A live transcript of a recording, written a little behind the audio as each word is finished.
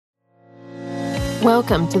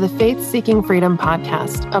Welcome to the Faith Seeking Freedom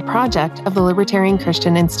podcast, a project of the Libertarian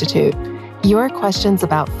Christian Institute. Your questions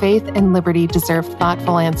about faith and liberty deserve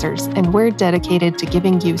thoughtful answers, and we're dedicated to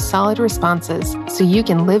giving you solid responses so you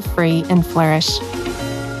can live free and flourish.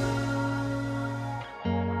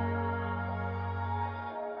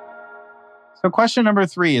 So question number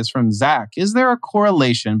 3 is from Zach. Is there a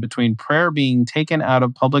correlation between prayer being taken out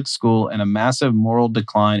of public school and a massive moral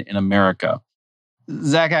decline in America?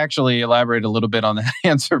 Zach actually elaborated a little bit on that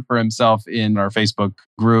answer for himself in our Facebook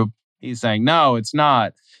group. He's saying, no, it's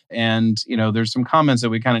not. And, there's some comments that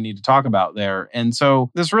we kind of need to talk about there. And so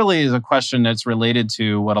this really is a question that's related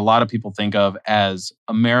to what a lot of people think of as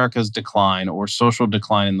America's decline or social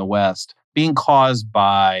decline in the West being caused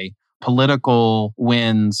by political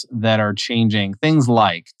winds that are changing things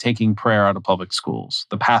like taking prayer out of public schools,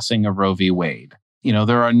 the passing of Roe v. Wade.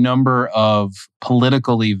 There are a number of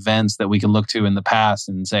political events that we can look to in the past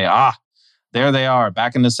and say, there they are,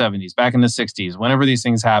 back in the 70s, back in the 60s, whenever these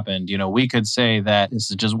things happened, we could say that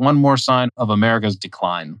this is just one more sign of America's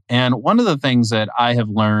decline. And one of the things that I have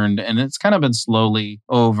learned, and it's kind of been slowly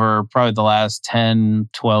over probably the last 10,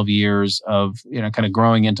 12 years of, kind of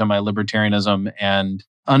growing into my libertarianism and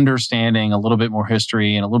understanding a little bit more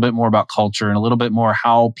history and a little bit more about culture and a little bit more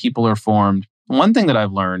how people are formed. One thing that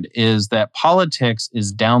I've learned is that politics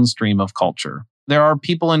is downstream of culture. There are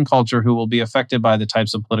people in culture who will be affected by the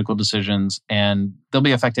types of political decisions, and they'll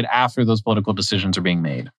be affected after those political decisions are being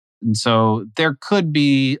made. And so there could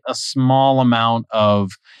be a small amount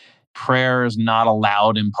of prayers not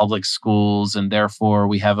allowed in public schools, and therefore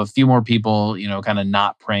we have a few more people, kind of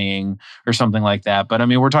not praying or something like that. But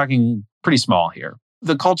we're talking pretty small here.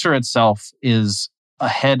 The culture itself is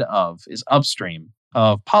upstream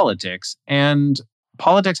of politics, and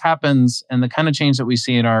politics happens, and the kind of change that we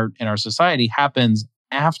see in our society happens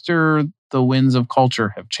after the winds of culture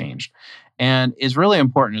have changed. And it's really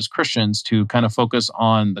important as Christians to kind of focus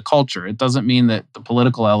on the culture. It doesn't mean that the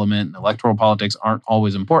political element and electoral politics aren't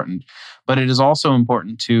always important, but it is also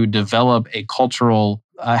important to develop a cultural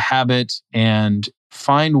habit and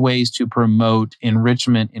find ways to promote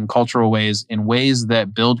enrichment in cultural ways, in ways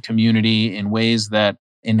that build community, in ways that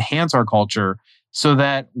enhance our culture, so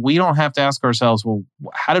that we don't have to ask ourselves, well,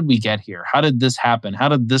 how did we get here? How did this happen? How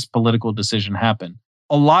did this political decision happen?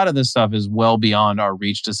 A lot of this stuff is well beyond our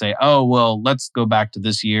reach to say, oh, well, let's go back to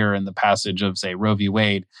this year and the passage of, say, Roe v.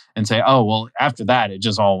 Wade and say, oh, well, after that, it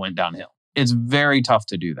just all went downhill. It's very tough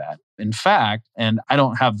to do that. In fact, and I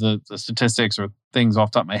don't have the statistics or things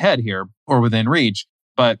off the top of my head here or within reach,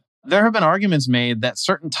 but there have been arguments made that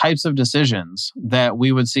certain types of decisions that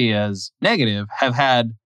we would see as negative have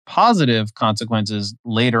had positive consequences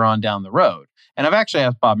later on down the road. And I've actually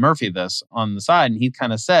asked Bob Murphy this on the side, and he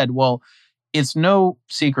kind of said, well, it's no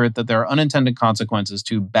secret that there are unintended consequences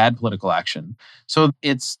to bad political action. So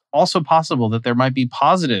it's also possible that there might be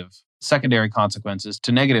positive secondary consequences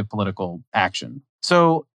to negative political action.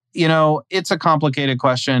 So, it's a complicated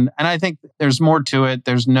question. And I think there's more to it.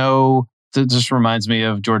 It just reminds me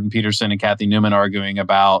of Jordan Peterson and Kathy Newman arguing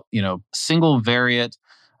about, single variate,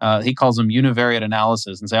 he calls them univariate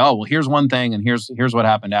analysis, and say, oh, well, here's one thing and here's what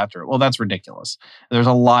happened after it. Well, that's ridiculous. There's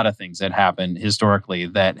a lot of things that happen historically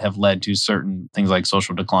that have led to certain things like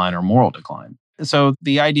social decline or moral decline. So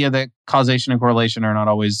the idea that causation and correlation are not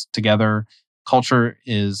always together, culture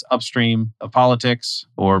is upstream of politics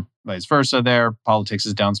or vice versa there. Politics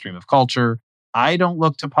is downstream of culture. I don't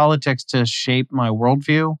look to politics to shape my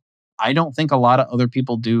worldview. I don't think a lot of other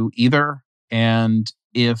people do either. And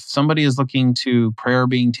if somebody is looking to prayer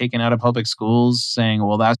being taken out of public schools, saying,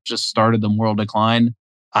 well, that just started the moral decline,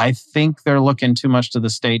 I think they're looking too much to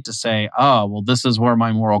the state to say, oh, well, this is where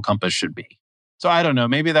my moral compass should be. So I don't know.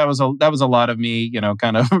 Maybe that was a lot of me,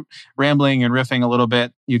 kind of rambling and riffing a little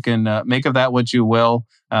bit. You can make of that what you will.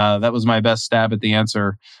 That was my best stab at the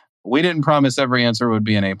answer. We didn't promise every answer would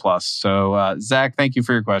be an A+. So Zach, thank you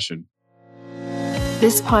for your question.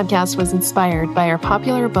 This podcast was inspired by our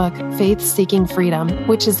popular book, Faith Seeking Freedom,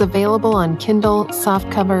 which is available on Kindle,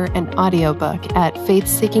 softcover, and audiobook at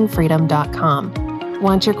faithseekingfreedom.com.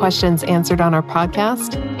 Want your questions answered on our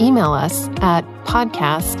podcast? Email us at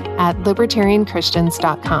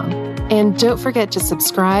podcast@libertarianchristians.com. And don't forget to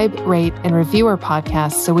subscribe, rate, and review our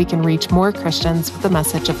podcast so we can reach more Christians with the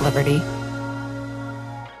message of liberty.